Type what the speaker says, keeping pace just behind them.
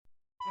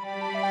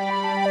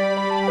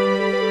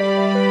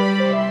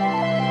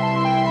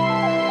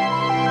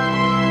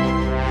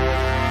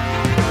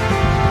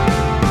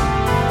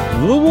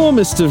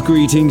Warmest of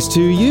greetings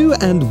to you,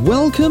 and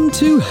welcome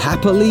to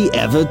Happily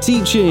Ever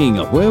Teaching,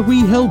 where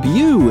we help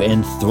you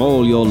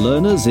enthrall your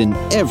learners in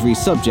every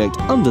subject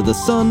under the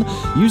sun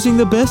using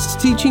the best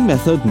teaching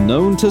method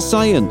known to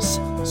science,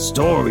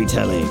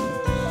 storytelling.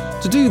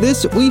 To do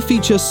this, we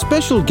feature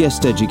special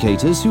guest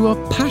educators who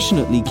are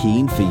passionately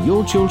keen for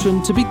your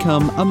children to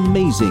become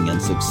amazing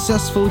and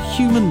successful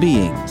human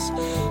beings.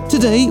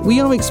 Today, we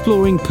are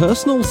exploring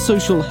personal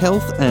social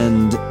health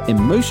and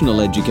emotional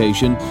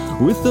education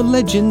with the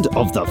legend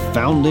of the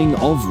founding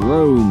of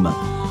Rome.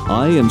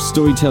 I am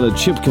storyteller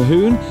Chip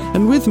Cahoon,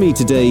 and with me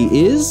today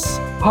is...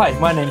 Hi,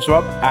 my name's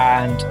Rob,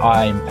 and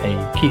I'm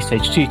a Key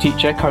Stage 2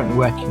 teacher currently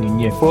working in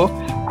Year 4,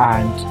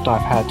 and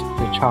I've had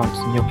the chance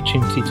and the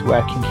opportunity to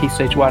work in Key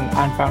Stage 1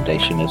 and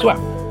Foundation as well.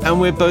 And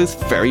we're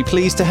both very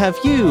pleased to have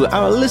you,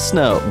 our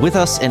listener, with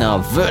us in our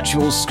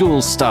virtual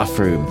school staff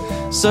room.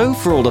 So,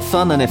 for all the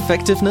fun and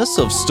effectiveness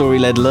of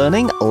story-led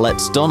learning,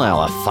 let's don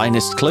our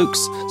finest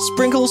cloaks,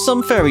 sprinkle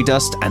some fairy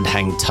dust, and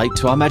hang tight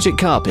to our magic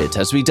carpet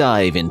as we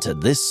dive into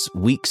this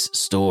week's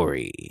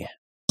story.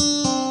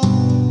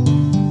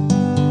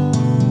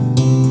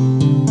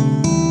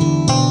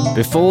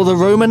 Before the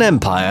Roman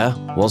Empire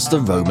was the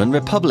Roman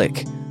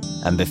Republic.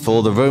 And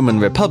before the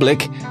Roman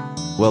Republic,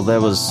 well, there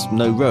was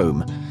no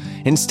Rome.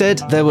 Instead,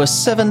 there were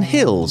 7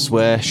 hills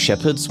where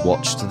shepherds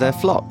watched their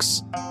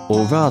flocks,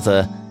 or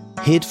rather,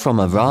 hid from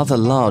a rather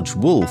large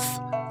wolf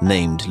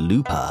named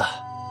Lupa.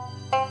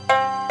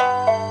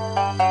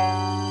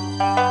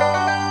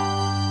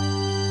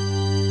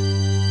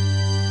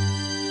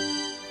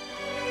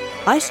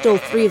 I stole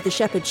 3 of the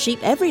shepherd's sheep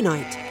every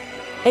night,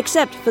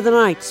 except for the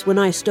nights when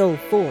I stole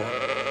 4.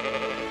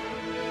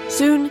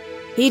 Soon,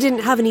 he didn't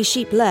have any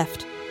sheep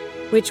left,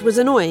 which was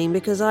annoying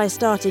because I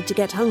started to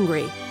get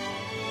hungry.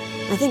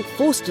 I think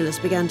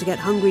Faustulus began to get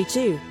hungry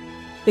too,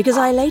 because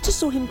I later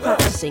saw him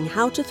practicing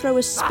how to throw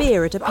a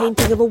spear at a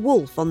painting of a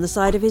wolf on the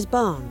side of his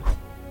barn.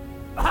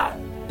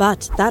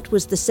 But that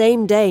was the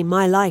same day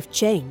my life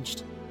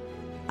changed.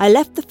 I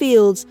left the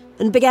fields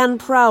and began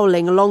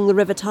prowling along the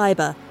River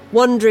Tiber,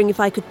 wondering if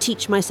I could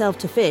teach myself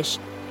to fish,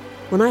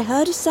 when I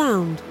heard a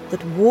sound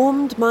that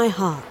warmed my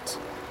heart.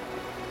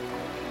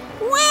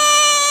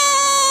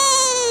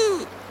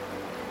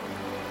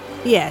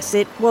 Yes,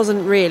 it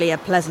wasn't really a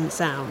pleasant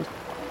sound.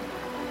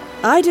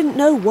 I didn't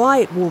know why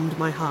it warmed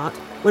my heart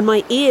when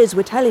my ears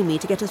were telling me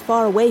to get as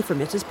far away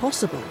from it as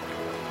possible.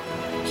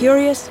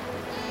 Curious,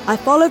 I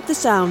followed the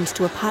sounds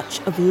to a patch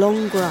of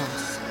long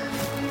grass.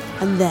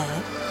 And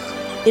there,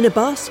 in a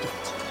basket,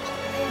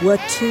 were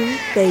 2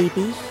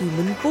 baby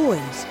human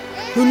boys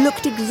who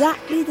looked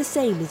exactly the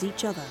same as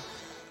each other.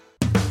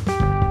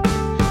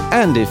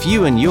 And if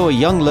you and your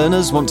young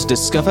learners want to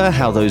discover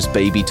how those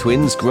baby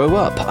twins grow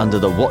up under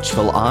the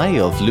watchful eye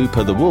of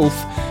Lupa the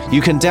Wolf,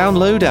 you can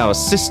download our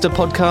sister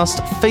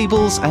podcast,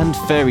 Fables and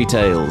Fairy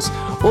Tales,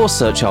 or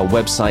search our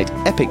website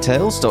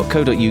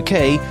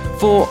epictales.co.uk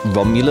for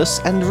Romulus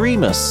and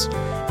Remus.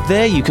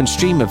 There you can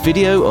stream a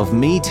video of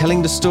me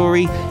telling the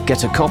story,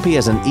 get a copy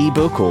as an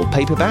ebook or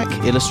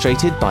paperback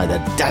illustrated by the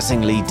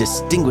dazzlingly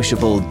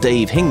distinguishable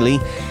Dave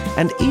Hingley,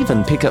 and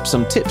even pick up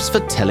some tips for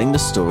telling the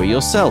story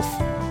yourself.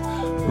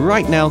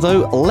 Right now,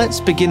 though, let's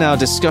begin our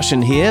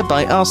discussion here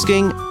by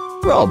asking,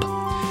 Rob,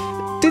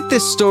 did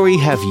this story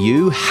have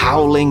you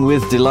howling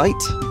with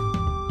delight?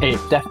 It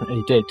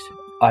definitely did.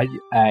 I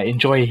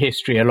enjoy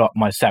history a lot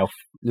myself,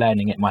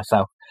 learning it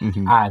myself,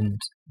 and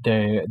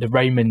the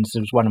Romans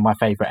was one of my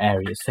favourite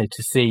areas. So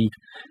to see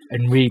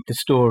and read the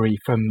story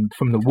from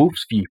the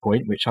wolf's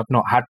viewpoint, which I've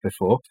not had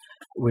before,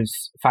 was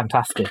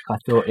fantastic. I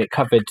thought it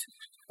covered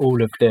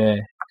all of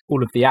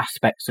the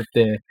aspects of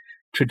the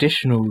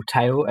traditional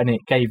tale, and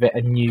it gave it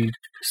a new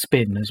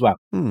spin as well.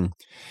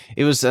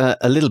 It was a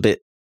little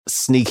bit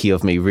sneaky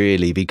of me,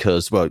 really,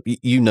 because, well,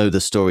 you know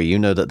the story. You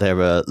know that there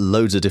are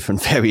loads of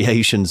different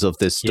variations of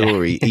this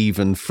story,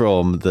 even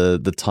from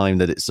the time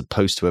that it's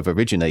supposed to have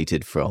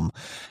originated from.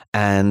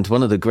 And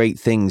one of the great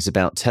things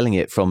about telling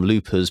it from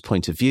Lupa's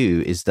point of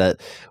view is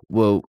that,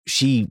 well,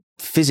 she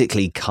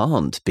physically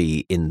can't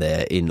be in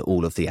there in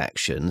all of the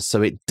action.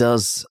 So it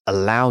does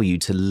allow you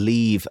to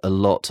leave a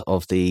lot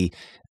of the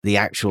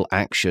actual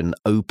action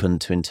open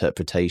to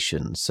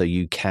interpretation. So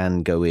you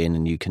can go in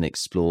and you can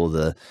explore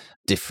the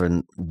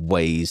different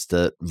ways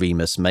that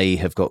Remus may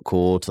have got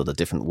caught, or the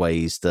different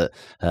ways that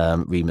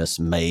Remus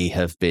may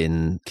have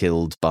been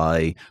killed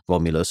by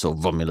Romulus or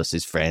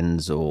Romulus's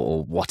friends,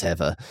 or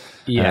whatever.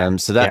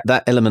 So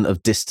that element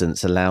of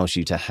distance allows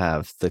you to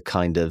have the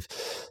kind of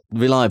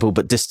reliable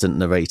but distant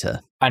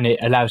narrator. And it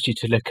allows you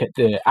to look at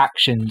the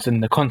actions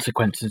and the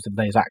consequences of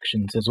those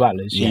actions as well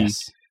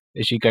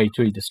as you go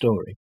through the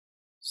story.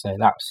 So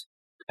that's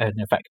an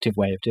effective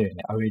way of doing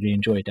it. I really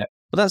enjoyed it.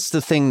 Well, that's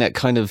the thing that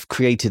kind of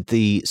created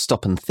the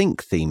stop and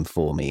think theme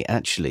for me,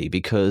 actually,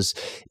 because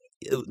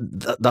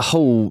the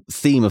whole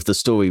theme of the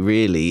story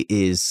really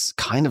is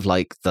kind of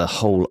like the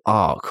whole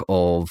arc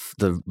of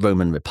the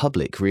Roman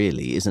Republic,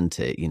 really, isn't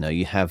it? You know,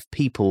 you have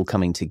people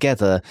coming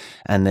together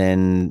and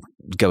then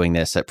going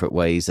their separate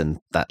ways, and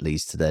that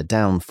leads to their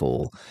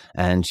downfall.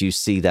 And you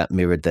see that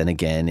mirrored then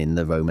again in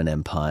the Roman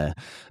Empire.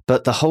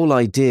 But the whole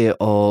idea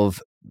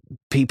of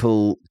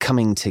people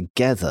coming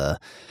together,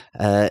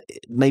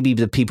 maybe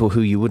the people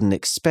who you wouldn't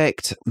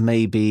expect,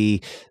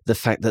 maybe the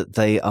fact that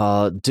they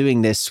are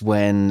doing this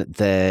when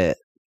their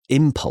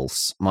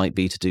impulse might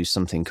be to do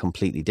something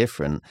completely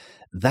different.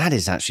 That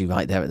is actually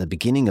right there at the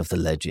beginning of the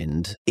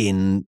legend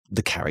in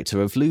the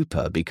character of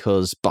Lupa,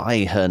 because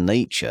by her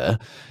nature,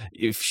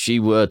 if she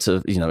were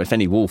to, if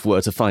any wolf were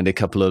to find a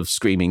couple of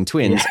screaming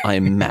twins, I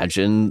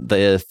imagine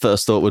their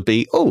first thought would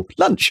be, oh,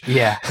 lunch.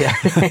 Yeah.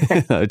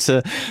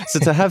 So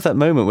to have that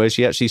moment where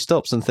she actually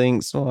stops and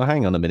thinks, well,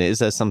 hang on a minute, is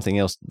there something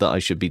else that I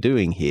should be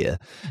doing here?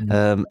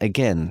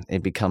 Again,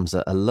 it becomes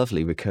a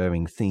lovely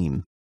recurring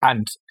theme.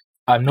 And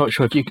I'm not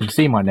sure if you can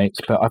see my notes,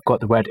 but I've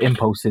got the word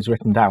impulses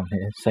written down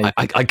here. So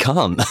I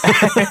can't.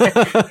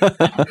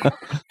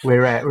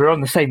 We're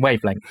on the same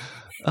wavelength.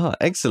 Oh,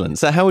 excellent.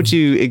 So how would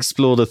you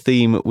explore the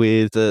theme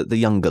with the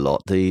younger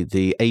lot,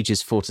 the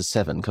ages 4 to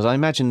 7? Because I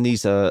imagine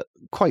these are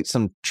quite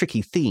some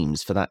tricky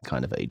themes for that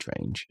kind of age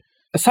range.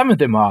 Some of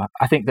them are.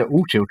 I think that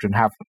all children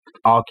have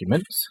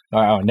arguments.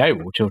 I know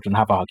all children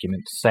have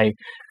arguments. So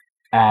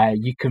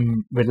you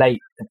can relate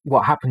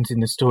what happens in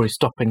the story,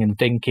 stopping and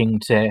thinking,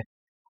 to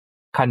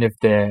kind of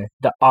the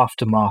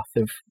aftermath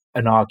of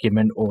an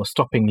argument, or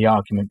stopping the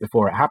argument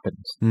before it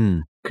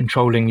happens.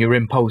 Controlling your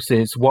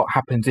impulses. What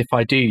happens if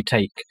I do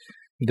take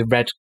the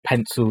red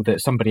pencil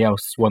that somebody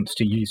else wants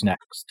to use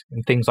next,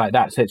 and things like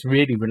that. So it's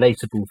really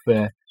relatable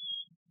for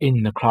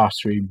in the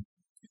classroom,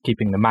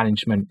 keeping the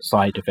management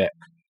side of it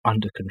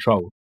under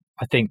control.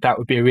 I think that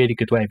would be a really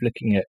good way of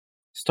looking at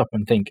stop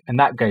and think, and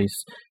that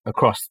goes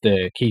across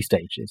the key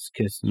stages,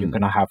 because you're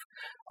going to have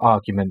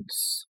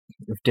arguments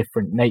of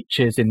different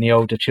natures in the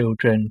older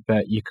children,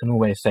 but you can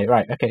always say,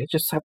 right, okay,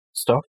 just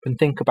stop and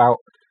think about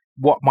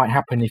what might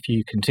happen if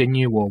you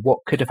continue, or what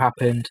could have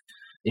happened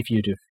if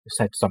you'd have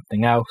said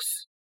something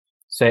else.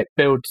 So it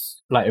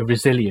builds like a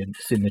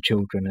resilience in the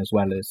children, as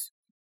well as,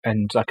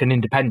 and like an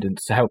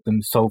independence to help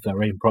them solve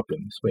their own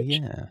problems, which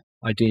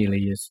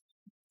ideally is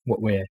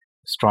what we're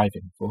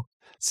striving for.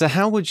 So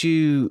how would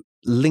you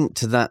link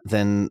to that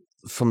then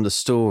from the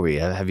story?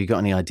 Have you got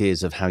any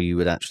ideas of how you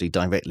would actually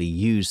directly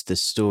use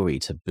this story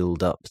to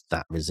build up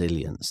that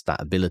resilience,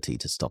 that ability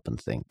to stop and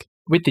think?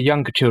 With the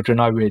younger children,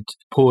 I would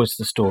pause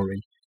the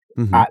story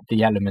at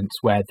the elements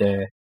where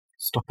the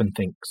stop and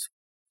thinks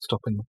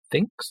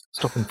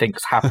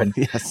happen.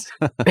 Yes.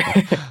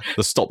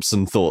 The stops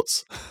and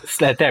thoughts.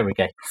 There we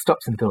go.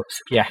 Stops and thoughts.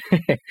 Yeah.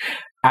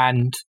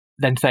 And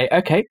then say,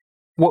 okay,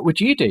 what would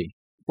you do?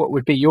 What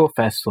would be your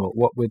first thought?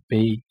 What would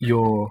be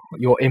your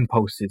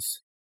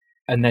impulses?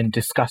 And then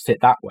discuss it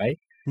that way.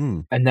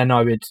 And then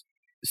I would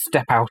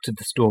step out of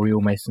the story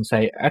almost and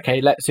say, okay,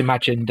 let's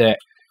imagine that,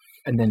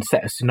 and then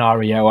set a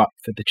scenario up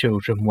for the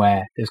children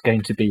where there's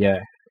going to be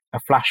a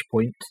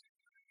flashpoint.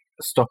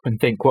 Stop and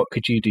think, what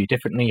could you do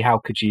differently? How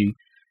could you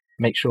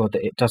make sure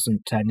that it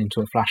doesn't turn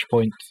into a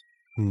flashpoint?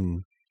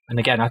 And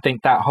again, I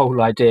think that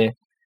whole idea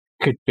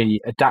could be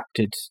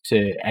adapted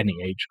to any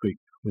age group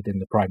within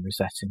the primary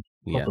setting,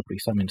 probably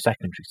some in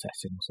secondary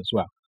settings as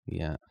well.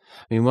 Yeah.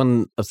 I mean,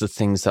 one of the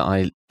things that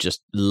I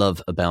just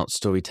love about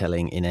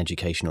storytelling in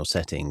educational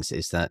settings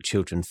is that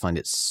children find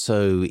it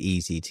so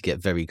easy to get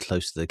very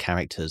close to the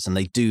characters, and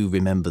they do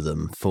remember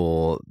them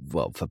for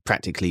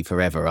practically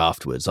forever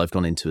afterwards. I've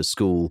gone into a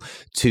school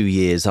 2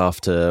 years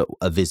after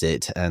a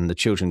visit, and the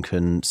children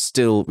can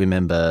still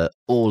remember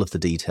all of the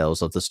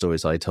details of the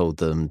stories I told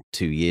them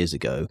 2 years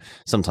ago,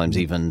 sometimes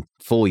even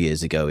 4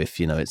 years ago, if,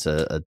 it's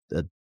a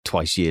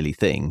twice yearly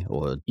thing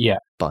or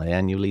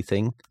biannually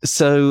thing.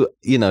 So,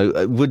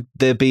 would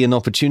there be an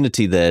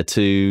opportunity there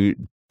to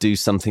do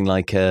something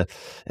like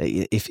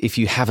if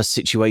you have a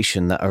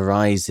situation that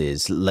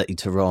arises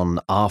later on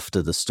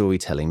after the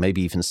storytelling,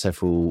 maybe even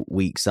several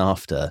weeks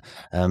after,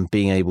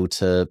 being able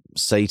to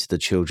say to the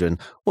children,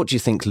 what do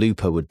you think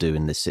Lupa would do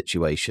in this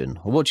situation?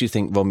 Or what do you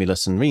think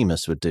Romulus and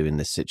Remus would do in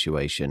this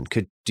situation?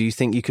 Do you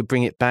think you could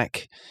bring it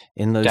back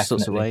in those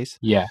sorts of ways?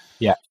 Yeah.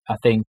 I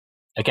think,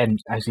 again,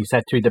 as you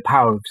said, through the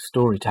power of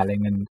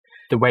storytelling and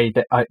the way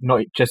that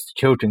not just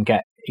children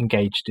get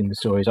engaged in the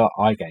stories,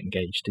 I get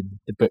engaged in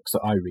the books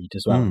that I read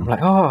as well. I'm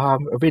like, I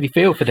really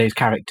feel for those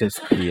characters.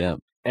 Yeah.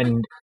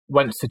 And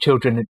once the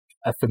children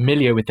are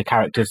familiar with the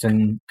characters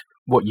and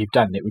what you've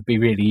done, it would be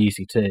really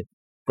easy to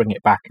bring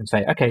it back and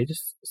say, okay,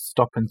 just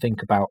stop and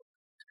think about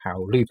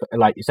how Lupa,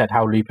 like you said,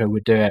 how Lupa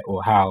would do it,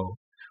 or how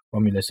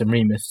Romulus and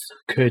Remus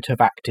could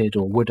have acted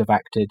or would have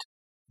acted.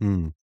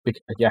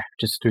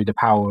 Just through the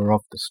power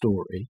of the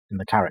story and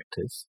the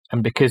characters,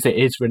 and because it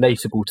is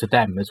relatable to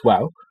them as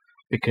well,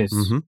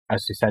 because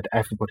as you said,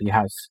 everybody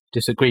has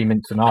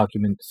disagreements and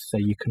arguments, so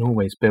you can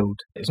always build.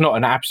 It's not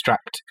an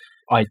abstract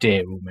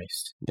idea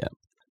almost.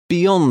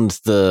 Beyond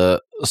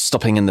the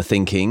stopping and the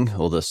thinking,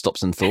 or the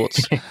stops and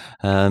thoughts,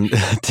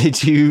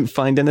 did you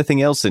find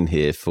anything else in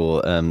here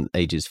for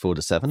ages 4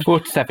 to 7?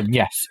 4 to 7,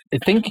 yes.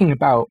 Thinking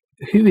about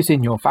who is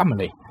in your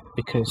family,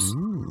 because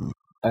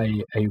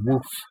a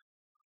wolf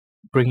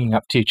bringing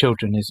up 2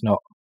 children is not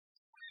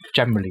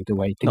generally the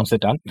way things are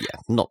done. Yeah,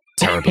 not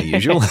terribly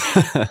usual.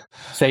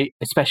 So,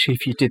 especially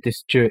if you did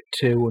this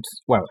towards,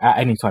 well, at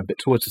any time, but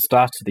towards the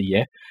start of the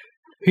year,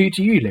 who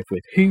do you live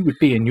with? Who would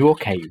be in your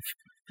cave?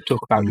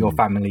 Talk about your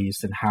families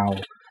and how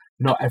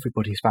not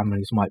everybody's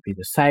families might be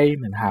the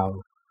same, and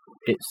how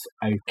it's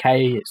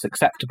okay, it's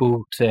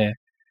acceptable to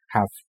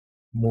have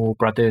more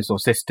brothers or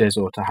sisters,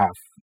 or to have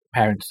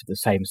parents of the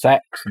same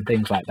sex and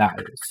things like that.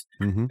 It's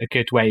a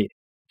good way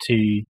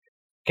to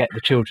get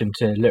the children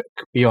to look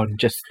beyond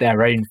just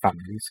their own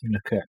families and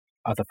look at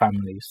other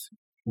families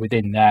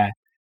within their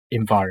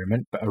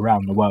environment, but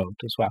around the world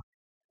as well.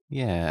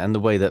 Yeah, and the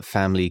way that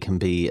family can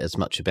be as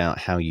much about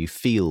how you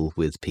feel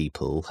with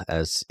people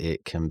as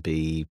it can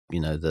be,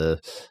 the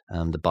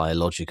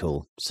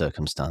biological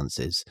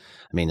circumstances.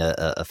 I mean,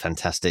 a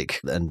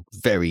fantastic and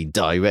very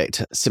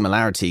direct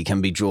similarity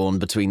can be drawn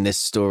between this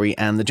story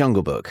and The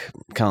Jungle Book,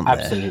 can't there?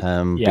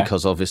 Absolutely.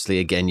 Because obviously,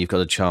 again, you've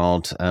got a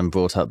child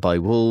brought up by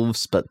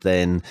wolves, but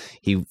then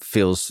he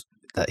feels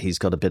that he's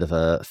got a bit of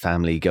a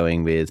family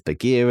going with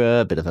Bagheera,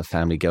 a bit of a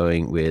family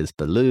going with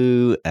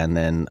Baloo, and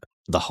then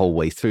the whole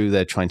way through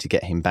they're trying to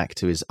get him back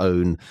to his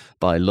own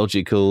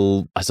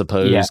biological, I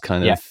suppose,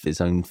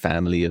 his own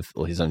family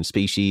or his own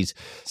species.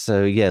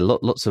 So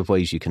lots of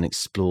ways you can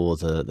explore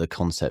the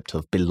concept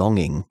of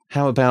belonging.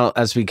 How about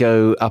as we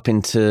go up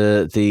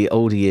into the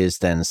older years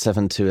then,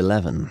 7 to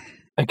 11?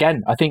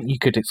 Again, I think you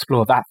could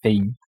explore that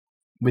theme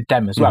with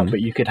them as well,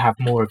 but you could have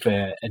more of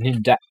an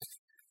in-depth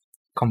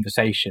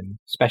conversation,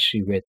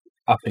 especially with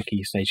upper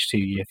Key Stage 2,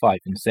 Year 5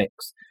 and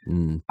 6,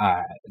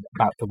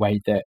 about the way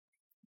that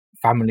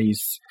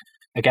families,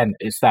 again,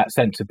 it's that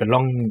sense of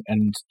belonging.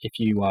 And if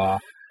you are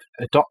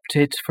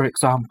adopted, for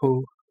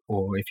example,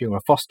 or if you're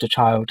a foster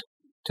child,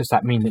 does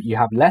that mean that you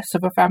have less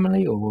of a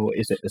family, or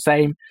is it the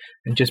same?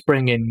 And just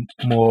bring in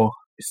more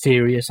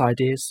serious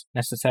ideas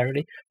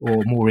necessarily,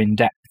 or more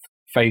in-depth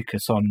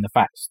focus on the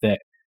fact that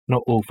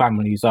not all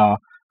families are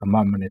a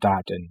mum and a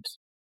dad and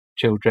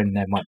children.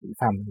 There might be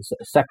families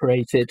that are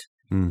separated.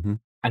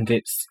 And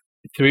it's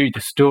through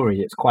the story,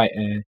 it's quite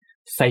a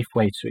safe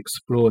way to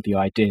explore the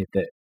idea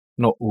that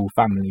not all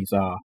families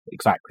are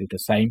exactly the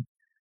same,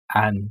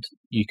 and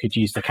you could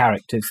use the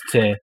characters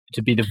to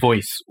be the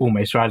voice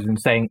almost, rather than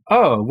saying,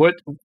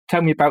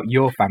 tell me about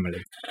your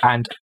family.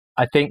 And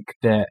I think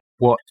that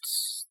what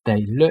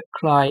they look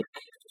like,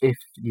 if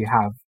you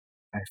have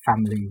a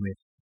family with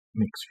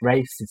mixed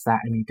race, is that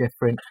any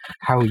different?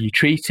 How are you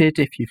treated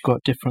if you've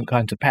got different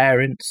kinds of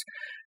parents?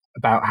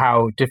 About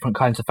how different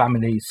kinds of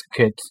families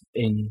could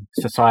in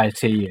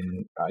society,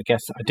 and I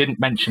guess I didn't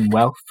mention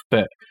wealth,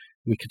 but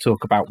we could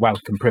talk about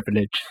wealth and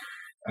privilege.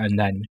 And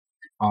then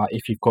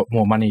if you've got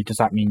more money, does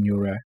that mean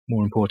you're a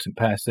more important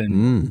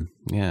person?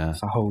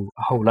 It's a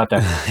whole other.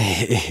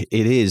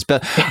 It is,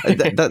 but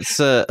that's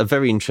a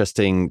very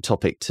interesting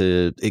topic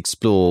to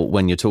explore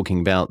when you're talking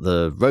about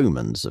the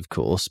Romans, of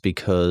course,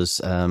 because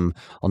on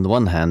the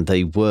one hand,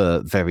 they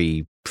were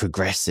very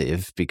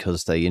progressive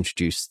because they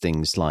introduced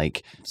things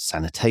like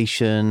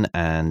sanitation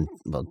and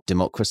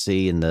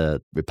democracy in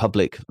the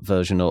Republic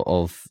version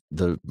of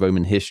the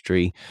Roman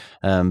history,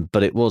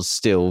 but it was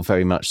still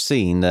very much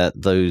seen that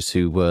those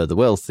who were the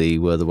wealthy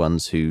were the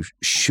ones who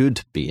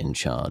should be in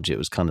charge. It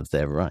was kind of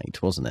their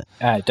right, wasn't it?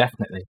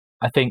 Definitely.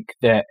 I think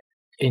that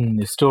in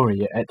the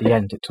story at the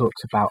end, it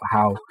talks about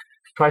how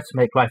try to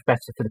make life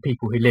better for the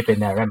people who live in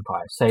their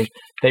empire. So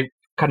they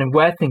kind of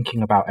were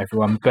thinking about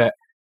everyone, but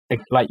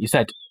like you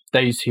said,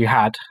 those who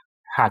had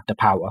the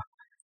power.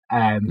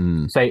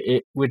 So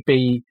it would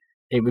be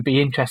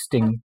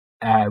interesting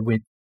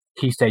with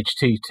Key Stage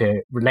 2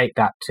 to relate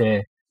that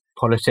to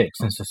politics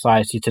and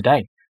society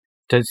today.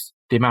 Does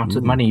the amount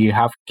of money you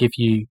have give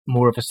you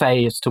more of a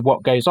say as to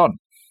what goes on?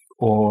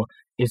 Or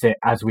is it,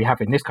 as we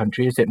have in this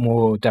country, is it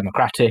more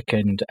democratic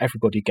and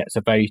everybody gets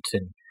a vote?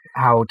 And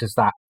how does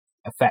that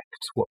affect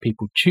what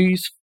people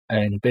choose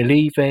and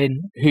believe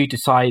in? Who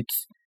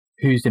decides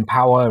who's in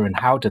power and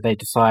how do they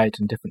decide,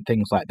 and different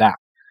things like that?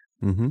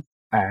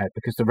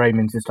 Because the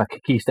Romans is like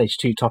a Key Stage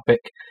 2 topic.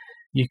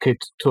 You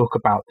could talk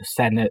about the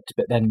Senate,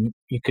 but then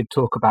you could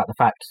talk about the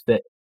fact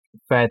that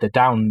further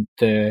down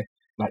the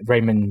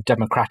Roman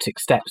democratic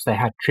steps, they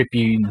had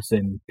tribunes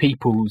and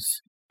people's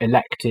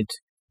elected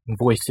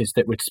voices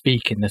that would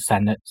speak in the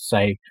Senate.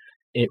 So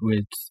they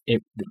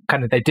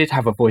did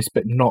have a voice,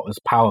 but not as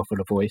powerful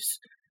a voice,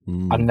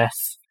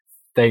 unless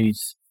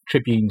those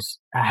tribunes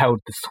held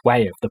the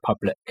sway of the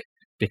public.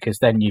 Because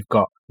then you've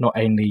got not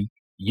only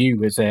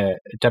you as a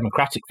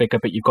democratic figure,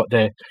 but you've got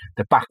the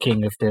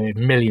backing of the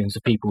millions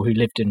of people who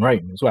lived in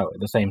Rome as well at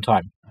the same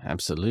time.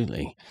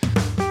 Absolutely.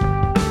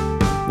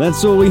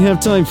 That's all we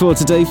have time for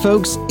today,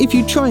 folks. If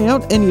you try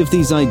out any of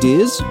these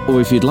ideas, or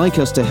if you'd like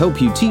us to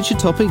help you teach a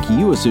topic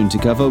you are soon to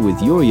cover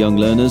with your young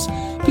learners,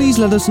 please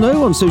let us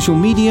know on social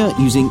media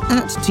using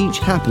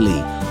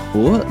 @TeachHappily,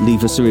 or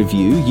leave us a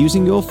review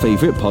using your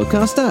favourite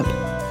podcast app.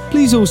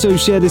 Please also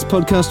share this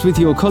podcast with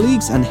your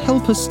colleagues and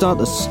help us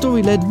start a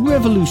story-led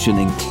revolution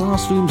in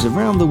classrooms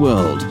around the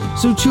world,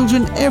 so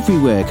children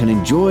everywhere can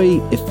enjoy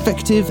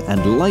effective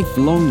and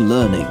lifelong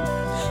learning.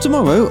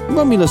 Tomorrow,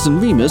 Romulus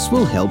and Remus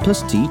will help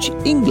us teach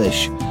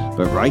English.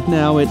 But right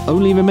now, it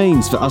only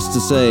remains for us to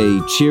say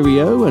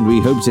cheerio, and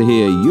we hope to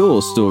hear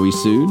your story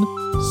soon.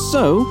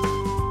 So,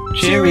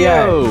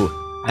 cheerio!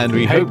 And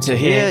we hope to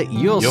hear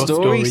your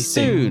story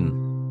soon.